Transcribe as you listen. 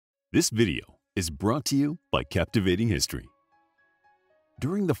This video is brought to you by Captivating History.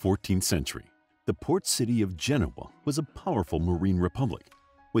 During the 14th century, the port city of Genoa was a powerful marine republic,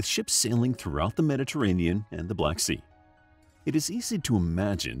 with ships sailing throughout the Mediterranean and the Black Sea. It is easy to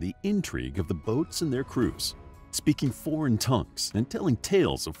imagine the intrigue of the boats and their crews, speaking foreign tongues and telling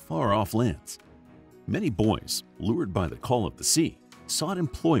tales of far-off lands. Many boys, lured by the call of the sea, sought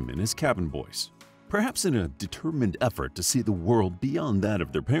employment as cabin boys, perhaps in a determined effort to see the world beyond that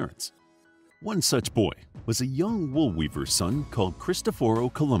of their parents. One such boy was a young wool weaver's son called Cristoforo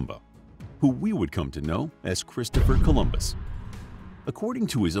Colombo, who we would come to know as Christopher Columbus. According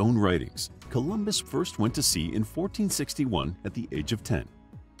to his own writings, Columbus first went to sea in 1461 at the age of 10.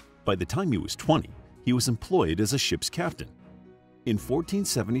 By the time he was 20, he was employed as a ship's captain. In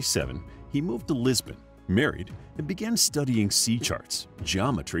 1477, he moved to Lisbon, married, and began studying sea charts,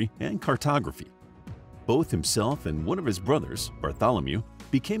 geometry, and cartography. Both himself and one of his brothers, Bartholomew,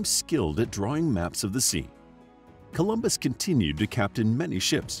 became skilled at drawing maps of the sea. Columbus continued to captain many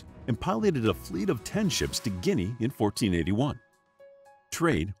ships and piloted a fleet of 10 ships to Guinea in 1481.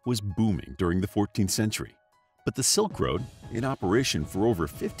 Trade was booming during the 14th century, but the Silk Road, in operation for over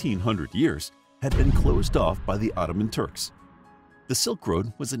 1,500 years, had been closed off by the Ottoman Turks. The Silk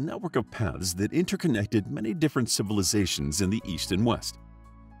Road was a network of paths that interconnected many different civilizations in the East and West.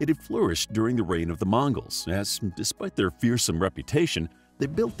 It had flourished during the reign of the Mongols, as, despite their fearsome reputation, they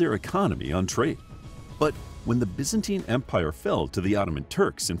built their economy on trade. But when the Byzantine Empire fell to the Ottoman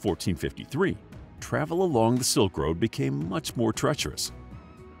Turks in 1453, travel along the Silk Road became much more treacherous.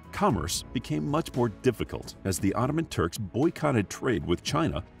 Commerce became much more difficult as the Ottoman Turks boycotted trade with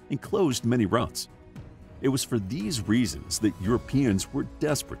China and closed many routes. It was for these reasons that Europeans were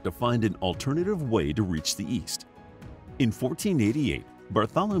desperate to find an alternative way to reach the East. In 1488,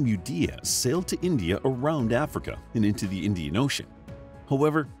 Bartholomew Diaz sailed to India around Africa and into the Indian Ocean.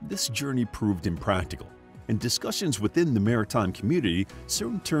 However, this journey proved impractical, and discussions within the maritime community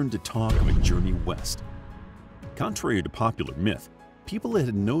soon turned to talk of a journey west. Contrary to popular myth, people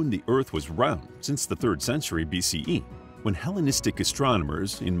had known the Earth was round since the 3rd century BCE, when Hellenistic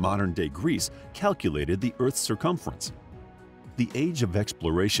astronomers in modern-day Greece calculated the Earth's circumference. The age of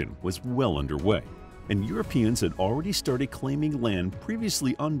exploration was well underway, and Europeans had already started claiming land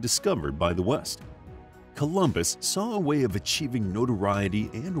previously undiscovered by the West. Columbus saw a way of achieving notoriety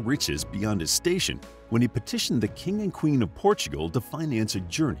and riches beyond his station when he petitioned the King and Queen of Portugal to finance a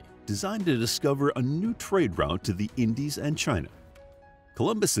journey designed to discover a new trade route to the Indies and China.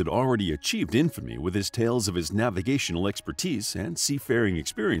 Columbus had already achieved infamy with his tales of his navigational expertise and seafaring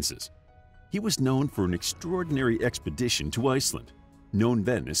experiences. He was known for an extraordinary expedition to Iceland, known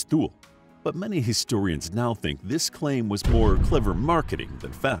then as Thule, but many historians now think this claim was more clever marketing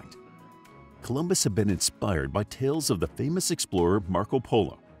than fact. Columbus had been inspired by tales of the famous explorer Marco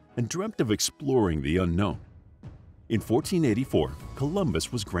Polo and dreamt of exploring the unknown. In 1484,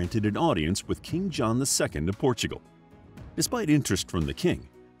 Columbus was granted an audience with King John II of Portugal. Despite interest from the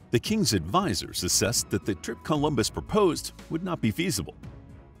king's advisors assessed that the trip Columbus proposed would not be feasible.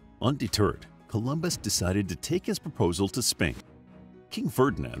 Undeterred, Columbus decided to take his proposal to Spain. King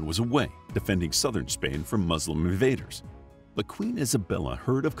Ferdinand was away, defending southern Spain from Muslim invaders. But Queen Isabella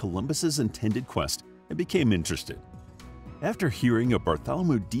heard of Columbus's intended quest and became interested. After hearing of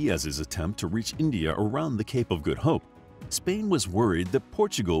Bartholomew Diaz's attempt to reach India around the Cape of Good Hope, Spain was worried that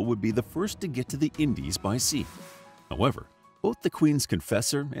Portugal would be the first to get to the Indies by sea. However, both the Queen's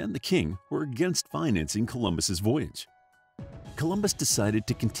confessor and the king were against financing Columbus's voyage. Columbus decided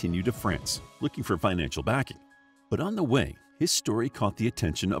to continue to France, looking for financial backing. But on the way, his story caught the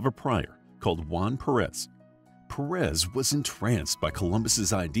attention of a prior called Juan Perez. Perez was entranced by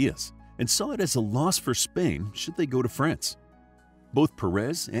Columbus's ideas and saw it as a loss for Spain should they go to France. Both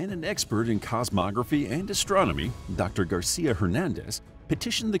Perez and an expert in cosmography and astronomy, Dr. Garcia Hernandez,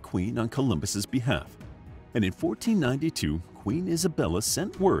 petitioned the Queen on Columbus's behalf. And in 1492, Queen Isabella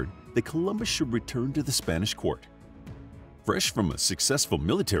sent word that Columbus should return to the Spanish court. Fresh from a successful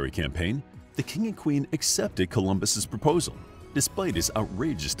military campaign, the King and Queen accepted Columbus's proposal, despite his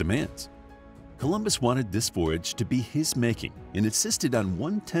outrageous demands. Columbus wanted this voyage to be his making and insisted on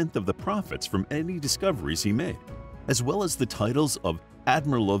 1/10 of the profits from any discoveries he made, as well as the titles of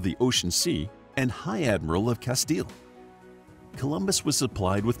Admiral of the Ocean Sea and High Admiral of Castile. Columbus was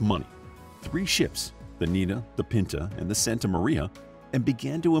supplied with money, 3 ships, the Nina, the Pinta, and the Santa Maria, and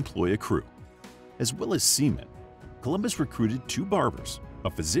began to employ a crew. As well as seamen, Columbus recruited 2 barbers,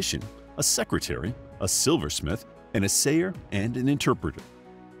 a physician, a secretary, a silversmith, and a sayer and an interpreter.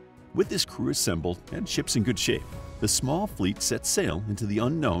 With this crew assembled and ships in good shape, the small fleet set sail into the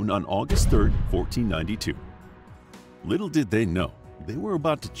unknown on August 3, 1492. Little did they know, they were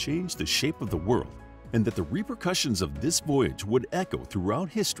about to change the shape of the world and that the repercussions of this voyage would echo throughout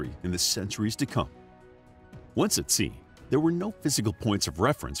history in the centuries to come. Once at sea, there were no physical points of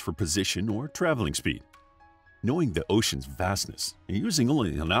reference for position or traveling speed. Knowing the ocean's vastness and using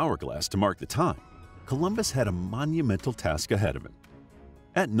only an hourglass to mark the time, Columbus had a monumental task ahead of him.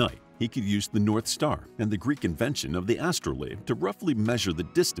 At night, he could use the North Star and the Greek invention of the astrolabe to roughly measure the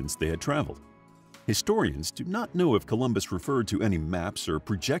distance they had traveled. Historians do not know if Columbus referred to any maps or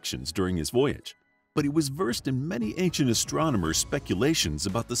projections during his voyage, but he was versed in many ancient astronomers' speculations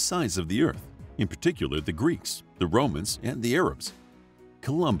about the size of the Earth, in particular the Greeks, the Romans, and the Arabs.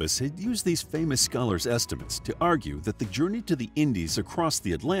 Columbus had used these famous scholars' estimates to argue that the journey to the Indies across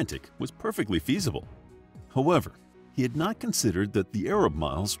the Atlantic was perfectly feasible. However, he had not considered that the Arab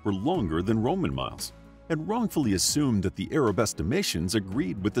miles were longer than Roman miles, and wrongfully assumed that the Arab estimations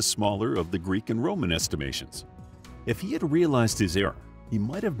agreed with the smaller of the Greek and Roman estimations. If he had realized his error, he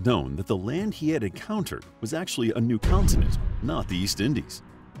might have known that the land he had encountered was actually a new continent, not the East Indies.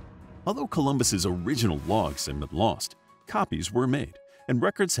 Although Columbus's original logs had been lost, copies were made, and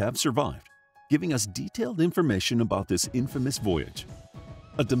records have survived, giving us detailed information about this infamous voyage.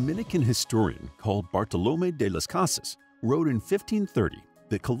 A Dominican historian called Bartolomé de las Casas wrote in 1530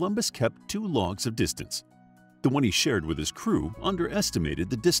 that Columbus kept 2 logs of distance. The one he shared with his crew underestimated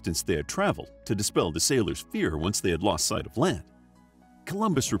the distance they had traveled to dispel the sailors' fear once they had lost sight of land.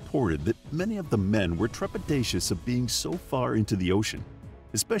 Columbus reported that many of the men were trepidatious of being so far into the ocean,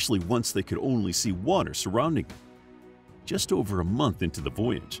 especially once they could only see water surrounding them. Just over a month into the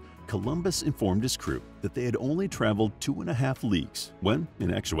voyage, Columbus informed his crew that they had only traveled 2.5 leagues when,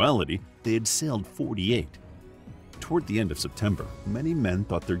 in actuality, they had sailed 48. Toward the end of September, many men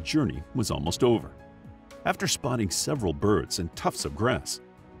thought their journey was almost over. After spotting several birds and tufts of grass,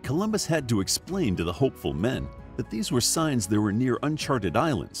 Columbus had to explain to the hopeful men that these were signs they were near uncharted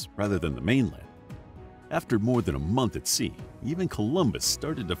islands rather than the mainland. After more than a month at sea, even Columbus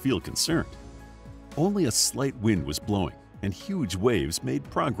started to feel concerned. Only a slight wind was blowing, and huge waves made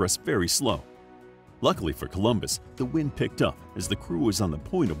progress very slow. Luckily for Columbus, the wind picked up as the crew was on the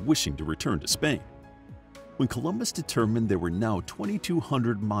point of wishing to return to Spain. When Columbus determined they were now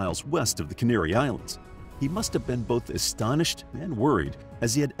 2,200 miles west of the Canary Islands, he must have been both astonished and worried,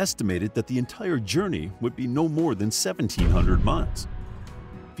 as he had estimated that the entire journey would be no more than 1,700 miles.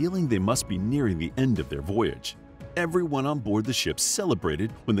 Feeling they must be nearing the end of their voyage, everyone on board the ship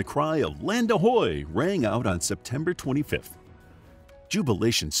celebrated when the cry of "Land Ahoy!" rang out on September 25th.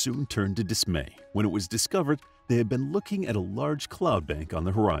 Jubilation soon turned to dismay when it was discovered they had been looking at a large cloud bank on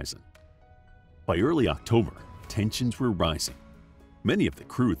the horizon. By early October, tensions were rising. Many of the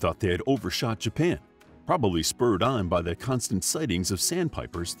crew thought they had overshot Japan, probably spurred on by the constant sightings of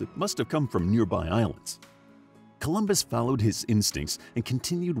sandpipers that must have come from nearby islands. Columbus followed his instincts and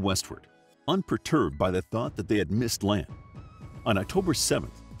continued westward, unperturbed by the thought that they had missed land. On October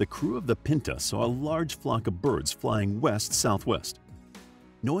 7th, the crew of the Pinta saw a large flock of birds flying west-southwest.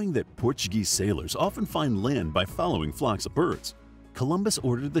 Knowing that Portuguese sailors often find land by following flocks of birds, Columbus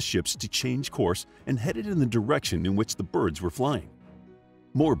ordered the ships to change course and headed in the direction in which the birds were flying.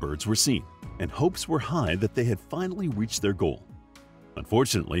 More birds were seen, and hopes were high that they had finally reached their goal.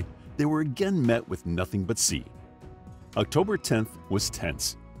 Unfortunately, they were again met with nothing but sea. October 10th was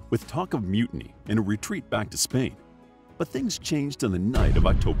tense, with talk of mutiny and a retreat back to Spain. But things changed on the night of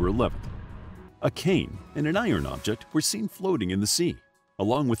October 11th. A cane and an iron object were seen floating in the sea,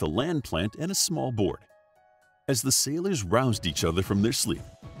 along with a land plant and a small board. As the sailors roused each other from their sleep,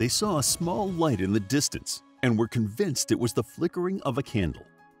 they saw a small light in the distance and were convinced it was the flickering of a candle.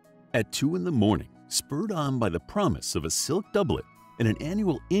 At 2 in the morning, spurred on by the promise of a silk doublet and an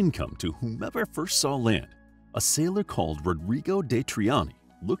annual income to whomever first saw land, a sailor called Rodrigo de Triani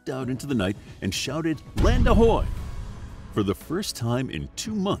looked out into the night and shouted, "Land ahoy!" For the first time in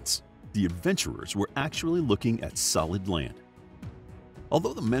 2 months, the adventurers were actually looking at solid land.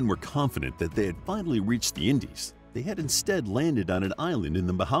 Although the men were confident that they had finally reached the Indies, they had instead landed on an island in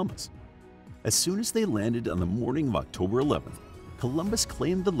the Bahamas. As soon as they landed on the morning of October 11th, Columbus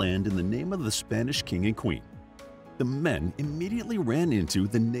claimed the land in the name of the Spanish king and queen. The men immediately ran into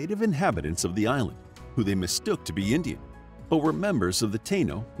the native inhabitants of the island, who they mistook to be Indian, but were members of the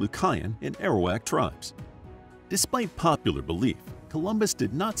Taino, Lucayan, and Arawak tribes. Despite popular belief, Columbus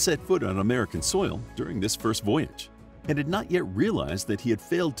did not set foot on American soil during this first voyage, and had not yet realized that he had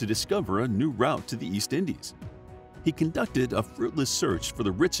failed to discover a new route to the East Indies. He conducted a fruitless search for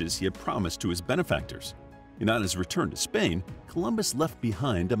the riches he had promised to his benefactors, and on his return to Spain, Columbus left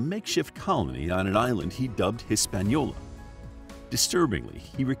behind a makeshift colony on an island he dubbed Hispaniola. Disturbingly,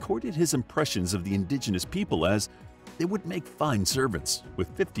 he recorded his impressions of the indigenous people as, They would make fine servants.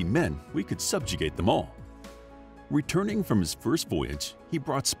 With 50 men, we could subjugate them all. Returning from his first voyage, he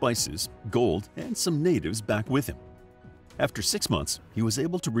brought spices, gold, and some natives back with him. After 6 months, he was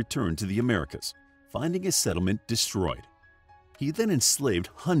able to return to the Americas, finding his settlement destroyed. He then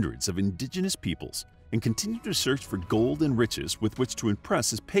enslaved hundreds of indigenous peoples and continued to search for gold and riches with which to impress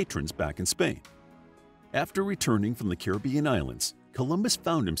his patrons back in Spain. After returning from the Caribbean islands, Columbus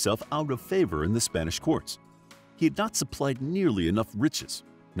found himself out of favor in the Spanish courts. He had not supplied nearly enough riches,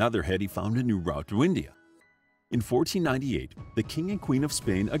 neither had he found a new route to India. In 1498, the King and Queen of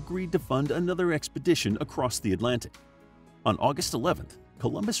Spain agreed to fund another expedition across the Atlantic. On August 11th,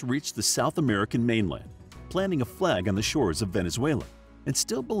 Columbus reached the South American mainland, planting a flag on the shores of Venezuela, and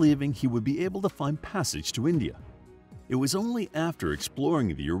still believing he would be able to find passage to India. It was only after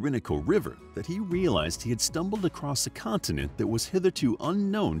exploring the Orinoco River that he realized he had stumbled across a continent that was hitherto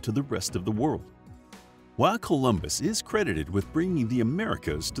unknown to the rest of the world. While Columbus is credited with bringing the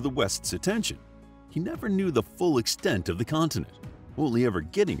Americas to the West's attention, he never knew the full extent of the continent, only ever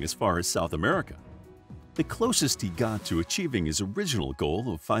getting as far as South America. The closest he got to achieving his original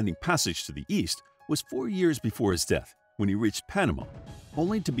goal of finding passage to the East was 4 years before his death, when he reached Panama,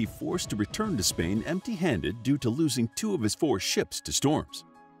 only to be forced to return to Spain empty-handed due to losing 2 of his 4 ships to storms.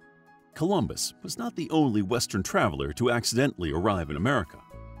 Columbus was not the only Western traveler to accidentally arrive in America,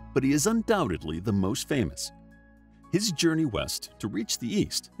 but he is undoubtedly the most famous. His journey west to reach the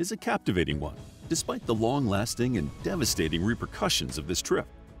East is a captivating one, despite the long-lasting and devastating repercussions of this trip.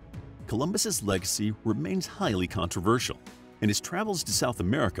 Columbus's legacy remains highly controversial, and his travels to South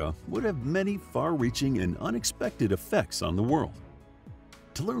America would have many far-reaching and unexpected effects on the world.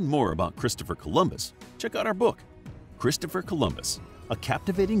 To learn more about Christopher Columbus, check out our book, Christopher Columbus, a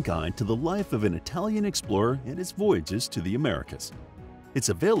captivating guide to the life of an Italian explorer and his voyages to the Americas. It's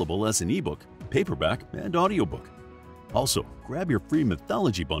available as an ebook, paperback, and audiobook. Also, grab your free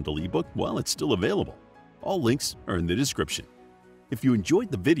Mythology Bundle ebook while it's still available. All links are in the description. If you enjoyed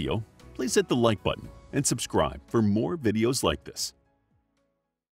the video, please hit the like button and subscribe for more videos like this.